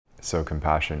So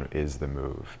compassion is the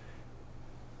move.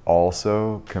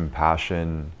 Also,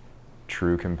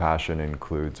 true compassion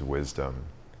includes wisdom,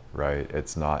 right?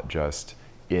 It's not just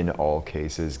in all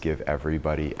cases give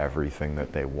everybody everything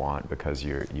that they want because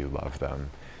you love them.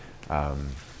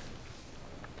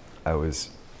 I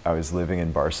was living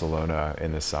in Barcelona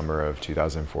in the summer of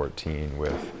 2014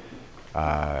 with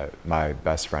my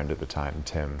best friend at the time,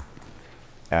 Tim.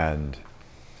 And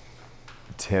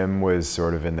Tim was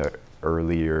sort of in the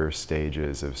earlier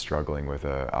stages of struggling with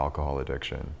an alcohol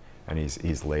addiction, and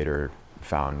he's later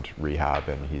found rehab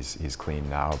and he's clean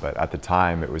now. But at the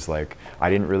time, it was like I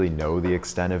didn't really know the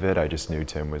extent of it. I just knew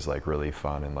Tim was like really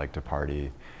fun and liked to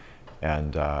party,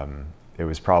 and it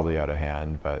was probably out of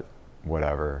hand, but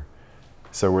whatever.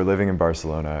 So we're living in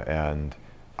Barcelona, and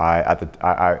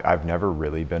I've never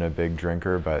really been a big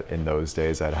drinker, but in those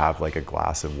days I'd have like a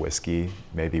glass of whiskey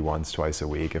maybe once, twice a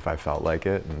week if I felt like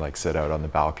it, and like sit out on the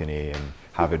balcony and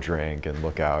have a drink and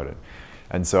look out.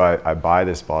 And so I buy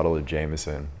this bottle of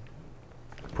Jameson,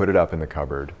 put it up in the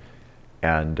cupboard,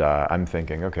 and I'm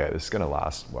thinking, okay, this is gonna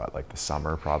last, like the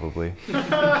summer probably.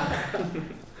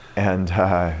 And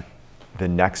the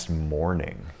next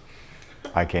morning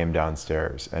I came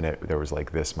downstairs and there was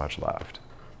like this much left.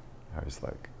 I was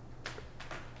like,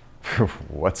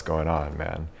 what's going on,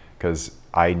 man? Because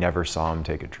I never saw him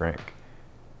take a drink.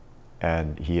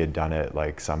 And he had done it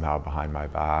like somehow behind my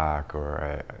back, or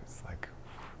I was like,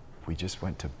 we just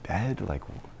went to bed? Like,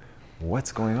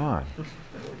 what's going on?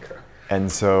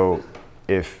 And so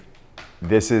if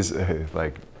this is this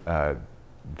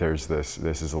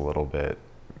is a little bit,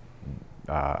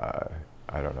 I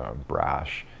don't know,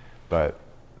 brash, but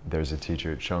there's a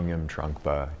teacher, Chongyam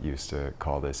Trungpa, used to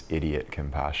call this idiot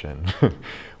compassion,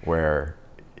 where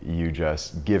you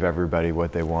just give everybody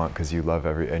what they want because you love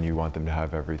and you want them to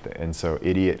have everything. And so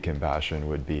idiot compassion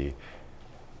would be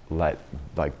buy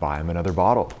them another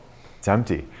bottle. It's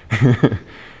empty.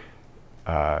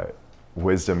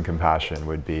 Wisdom compassion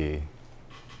would be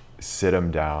sit them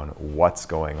down. What's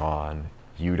going on?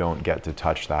 You don't get to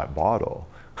touch that bottle.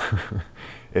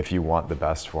 If you want the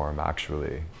best for them,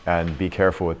 actually. And be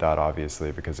careful with that,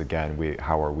 obviously, because again,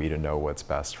 how are we to know what's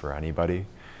best for anybody?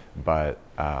 But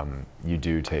you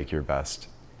do take your best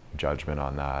judgment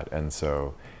on that. And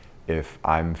so if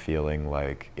I'm feeling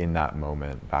like in that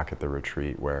moment back at the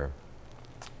retreat where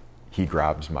he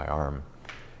grabs my arm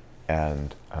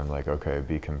and I'm like, okay,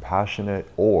 be compassionate,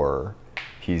 or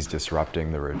he's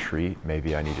disrupting the retreat,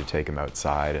 maybe I need to take him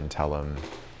outside and tell him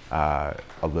a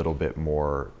little bit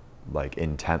more like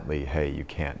intently, hey, you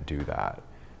can't do that.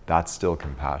 That's still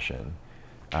compassion.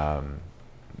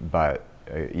 But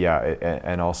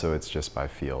and also it's just by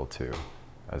feel too,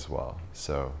 as well.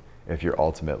 So if you're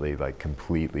ultimately like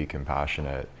completely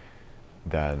compassionate,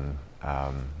 then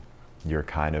you're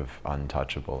kind of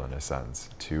untouchable in a sense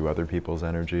to other people's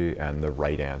energy, and the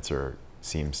right answer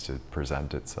seems to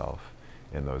present itself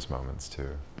in those moments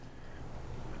too.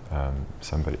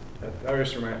 Somebody. That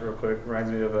just reminds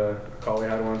me of a call we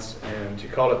had once, and she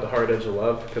called it the hard edge of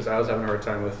love, because I was having a hard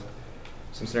time with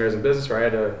some scenarios in business where I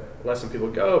had to let some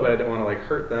people go, but I didn't want to like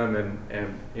hurt them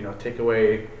and take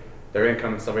away their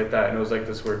income and stuff like that. And it was like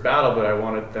this weird battle, but I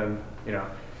wanted them,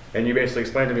 and you basically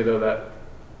explained to me though that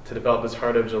to develop this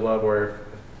hard edge of love where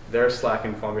they're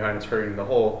slacking, falling behind, it's hurting the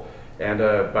whole, and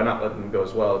by not letting them go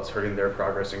as well, it's hurting their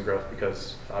progress and growth,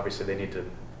 because obviously they need to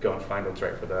go and find what's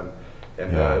right for them.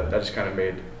 And that just kind of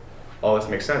made all this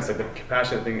make sense. Like the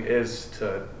compassionate thing is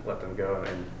to let them go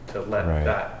and to let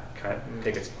that kind of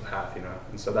take its path,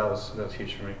 And so that was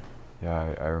huge for me.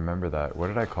 Yeah, I remember that. What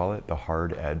did I call it? The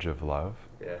hard edge of love?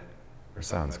 Yeah. It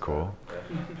sounds cool.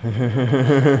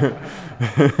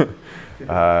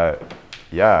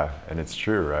 Yeah. And it's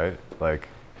true, right? Like,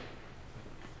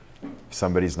 if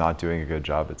somebody's not doing a good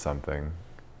job at something,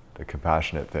 the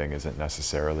compassionate thing isn't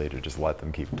necessarily to just let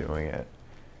them keep doing it.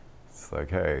 It's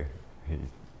like, hey,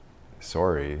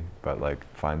 sorry, but like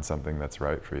find something that's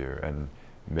right for you. And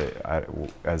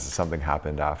has something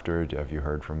happened after? Have you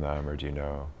heard from them, or do you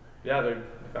know? Yeah, they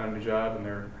found a new job and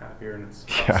they're happier, and it's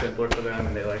simpler for them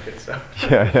and they like it. So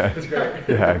it's great.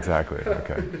 Yeah, exactly.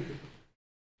 Okay.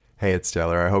 Hey, it's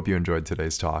Taylor. I hope you enjoyed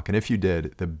today's talk. And if you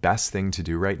did, the best thing to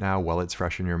do right now while it's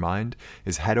fresh in your mind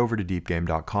is head over to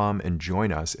deepgame.com and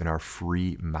join us in our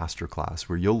free masterclass,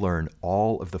 where you'll learn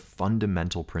all of the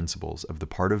fundamental principles of the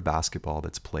part of basketball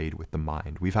that's played with the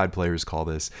mind. We've had players call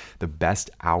this the best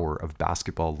hour of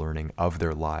basketball learning of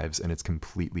their lives, and it's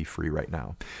completely free right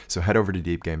now. So head over to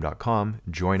deepgame.com,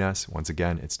 join us. Once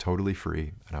again, it's totally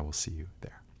free, and I will see you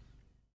there.